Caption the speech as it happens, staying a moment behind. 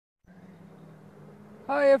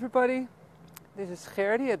Hi everybody, this is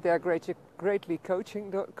Gerdy at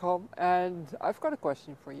theregreatlycoaching.com and I've got a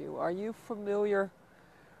question for you. Are you familiar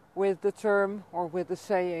with the term or with the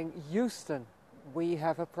saying, Houston, we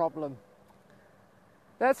have a problem?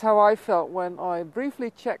 That's how I felt when I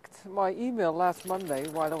briefly checked my email last Monday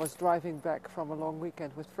while I was driving back from a long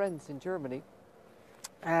weekend with friends in Germany.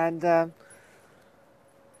 And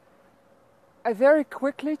I very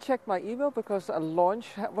quickly checked my email because a launch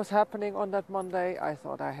was happening on that Monday. I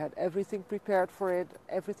thought I had everything prepared for it.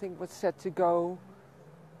 Everything was set to go.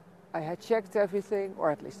 I had checked everything,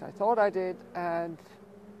 or at least I thought I did. And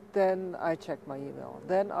then I checked my email.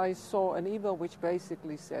 Then I saw an email which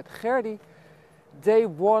basically said, Gerdy, day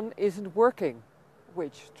one isn't working.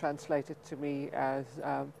 Which translated to me as,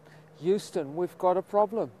 Houston, we've got a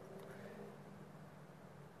problem.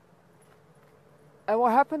 And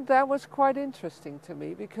what happened there was quite interesting to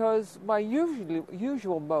me because my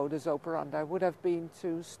usual modus operandi would have been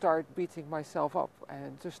to start beating myself up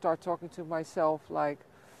and to start talking to myself like,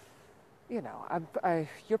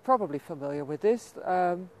 you're probably familiar with this.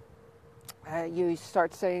 You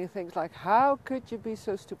start saying things like, how could you be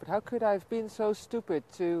so stupid? How could I have been so stupid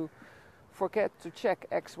to forget to check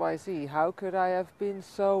X, Y, Z? How could I have been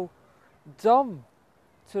so dumb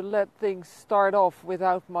to let things start off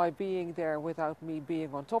without my being there, without me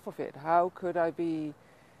being on top of it? How could I be,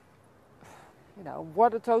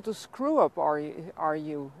 what a total screw up are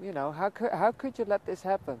you? How could you let this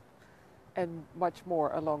happen? And much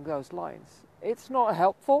more along those lines. It's not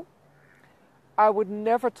helpful. I would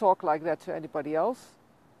never talk like that to anybody else.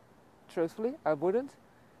 Truthfully, I wouldn't.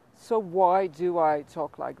 So why do I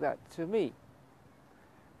talk like that to me?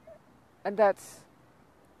 And that's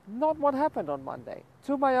not what happened on Monday,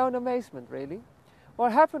 to my own amazement, really.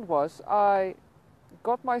 What happened was I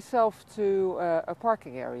got myself to a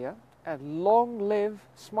parking area, and long live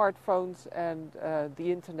smartphones and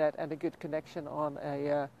the internet and a good connection on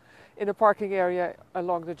in a parking area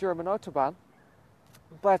along the German Autobahn.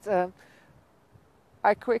 But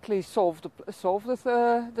I quickly solved the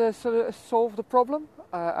problem.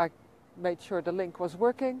 I made sure the link was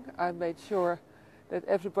working. I made sure that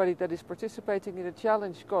everybody that is participating in the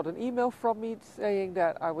challenge got an email from me saying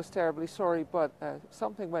that I was terribly sorry, but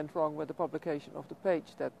something went wrong with the publication of the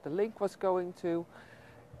page that the link was going to.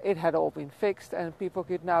 It had all been fixed and people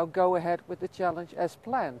could now go ahead with the challenge as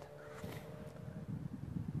planned.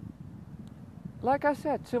 Like I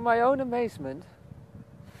said, to my own amazement,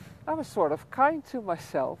 I was sort of kind to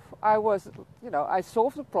myself. I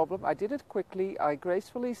solved the problem. I did it quickly. I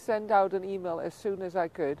gracefully sent out an email as soon as I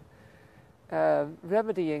could.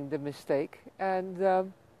 Remedying the mistake,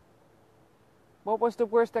 and what was the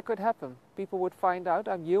worst that could happen? People would find out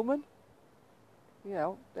I'm human,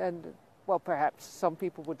 and perhaps some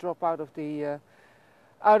people would drop out of the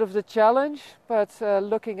challenge. But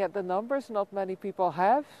looking at the numbers, not many people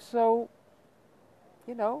have. So,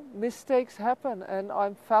 mistakes happen, and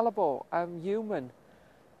I'm fallible. I'm human.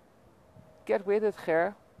 Get with it,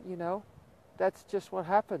 Ger. That's just what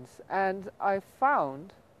happens. And I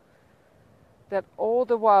found that all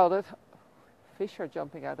the while that fish are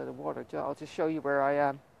jumping out of the water. I'll just show you where I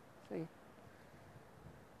am. See?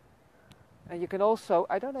 And you can also,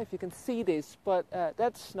 I don't know if you can see this, but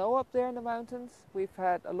that's snow up there in the mountains. We've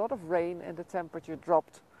had a lot of rain and the temperature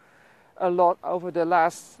dropped a lot over the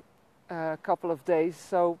last couple of days.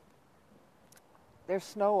 So there's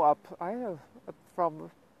snow up, I don't know, from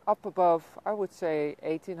up above, I would say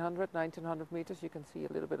 1800, 1900 meters. You can see a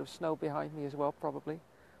little bit of snow behind me as well, probably.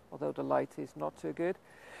 Although the light is not too good.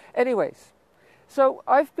 Anyways, so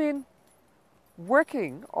I've been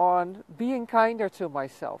working on being kinder to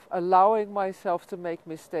myself, allowing myself to make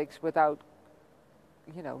mistakes without,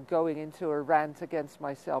 going into a rant against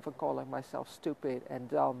myself and calling myself stupid and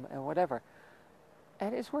dumb and whatever.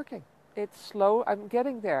 And it's working. It's slow. I'm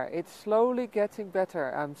getting there. It's slowly getting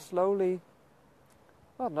better. I'm slowly,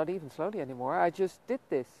 not even slowly anymore. I just did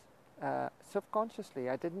this subconsciously.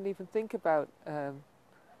 I didn't even think about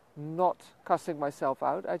not cussing myself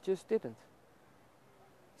out. I just didn't.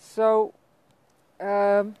 So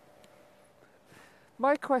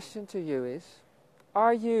my question to you is,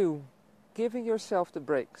 are you giving yourself the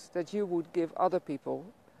breaks that you would give other people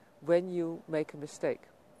when you make a mistake?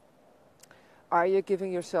 Are you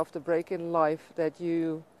giving yourself the break in life that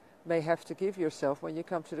you may have to give yourself when you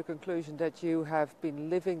come to the conclusion that you have been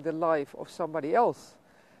living the life of somebody else,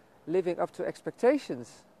 living up to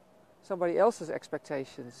expectations, somebody else's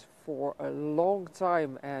expectations for a long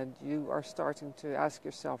time, and you are starting to ask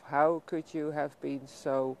yourself, how could you have been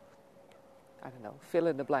so, fill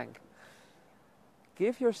in the blank.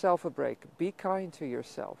 Give yourself a break. Be kind to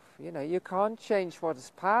yourself. You can't change what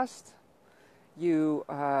is past. You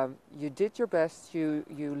did your best. You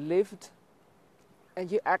lived,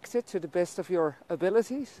 and you acted to the best of your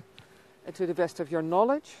abilities, and to the best of your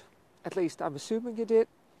knowledge. At least I'm assuming you did.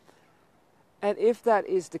 And if that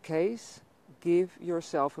is the case, give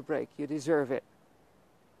yourself a break. You deserve it.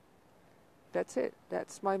 That's it.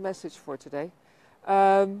 That's my message for today.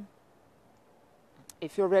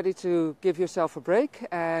 If you're ready to give yourself a break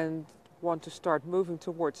and want to start moving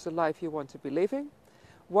towards the life you want to be living,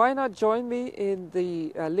 why not join me in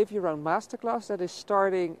the Live Your Own Masterclass that is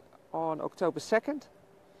starting on October 2nd?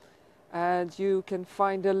 And you can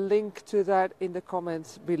find a link to that in the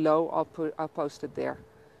comments below. I'll post it there.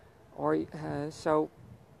 So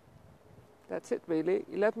that's it really.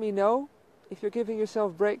 Let me know if you're giving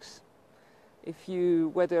yourself breaks,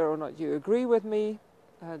 whether or not you agree with me,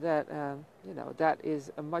 that that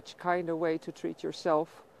is a much kinder way to treat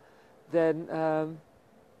yourself than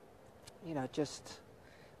just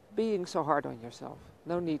being so hard on yourself.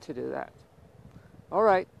 No need to do that. All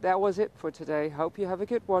right, that was it for today. Hope you have a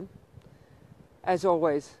good one. As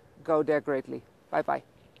always, go there greatly. Bye bye.